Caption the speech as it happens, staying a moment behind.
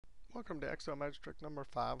Welcome to Excel Magic Trick number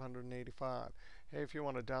 585. Hey, if you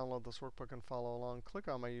want to download this workbook and follow along, click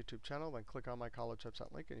on my YouTube channel, then click on my college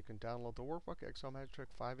website link, and you can download the workbook, Excel Magic Trick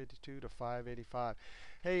 582 to 585.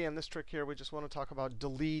 Hey, in this trick here, we just want to talk about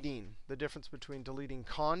deleting, the difference between deleting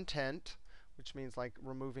content, which means like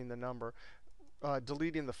removing the number,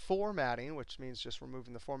 deleting the formatting, which means just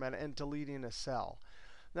removing the format, and deleting a cell.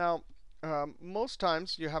 Now, most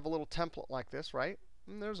times you have a little template like this, right?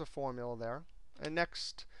 And there's a formula there. And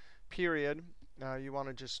next period, you want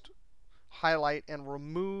to just highlight and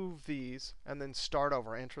remove these and then start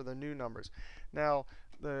over, enter the new numbers. Now,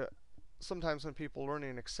 sometimes when people are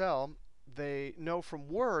learning Excel, they know from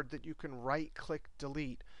Word that you can right-click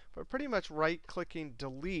delete. But pretty much right-clicking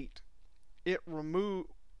delete, you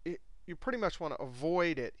pretty much want to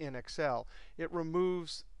avoid it in Excel. It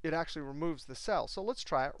actually removes the cell. So let's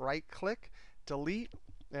try it. Right-click, delete.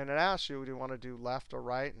 And it asks you, do you want to do left or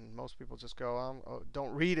right? And most people just go, oh,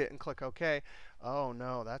 don't read it and click OK. Oh,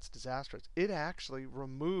 no, that's disastrous. It actually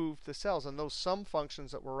removed the cells. And those sum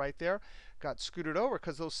functions that were right there got scooted over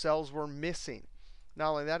because those cells were missing.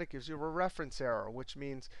 Not only that, it gives you a reference error, which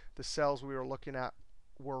means the cells we were looking at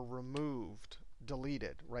were removed,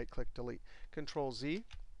 deleted. Right-click, delete. Control-Z.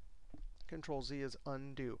 Control-Z is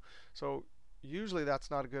undo. So usually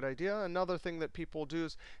that's not a good idea. Another thing that people do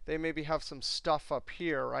is they maybe have some stuff up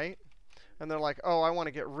here, right? And they're like, oh, I want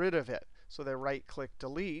to get rid of it. So they right-click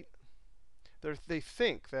delete. They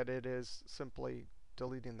think that it is simply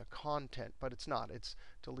deleting the content, but it's not. It's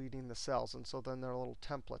deleting the cells. And so then their little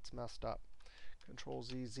template's messed up.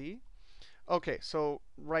 Control-Z. OK, so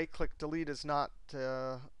right-click delete is not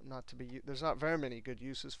to be. There's not very many good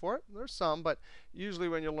uses for it. There's some, but usually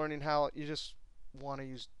when you're learning how, you just want to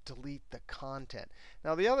use delete the content.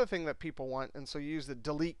 Now the other thing that people want, and so you use the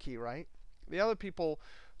delete key, right? The other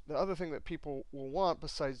thing that people will want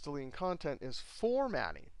besides deleting content is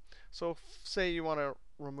formatting. So say you want to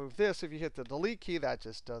remove this, if you hit the delete key, that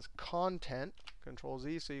just does content,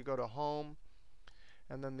 Control-Z. So you go to Home,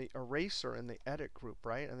 and then the eraser in the edit group,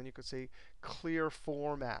 right? And then you could say clear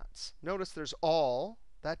formats. Notice there's all.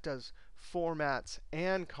 That does formats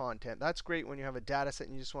and content. That's great when you have a data set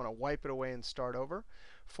and you just want to wipe it away and start over.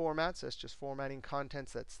 Formats, that's just formatting.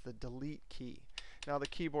 Contents, that's the delete key. Now the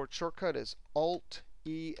keyboard shortcut is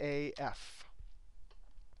Alt-E-A-F.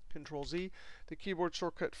 Control-Z. The keyboard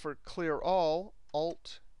shortcut for clear all,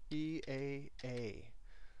 Alt-E-A-A.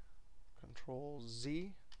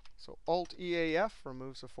 Control-Z. So Alt-E-A-F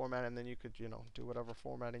removes the format, and then you could do whatever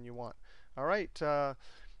formatting you want. All right.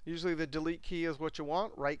 Usually the delete key is what you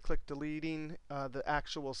want. Right-click deleting the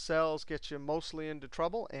actual cells gets you mostly into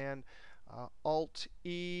trouble. And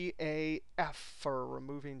Alt-E-A-F for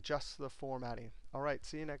removing just the formatting. All right,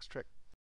 see you next trick.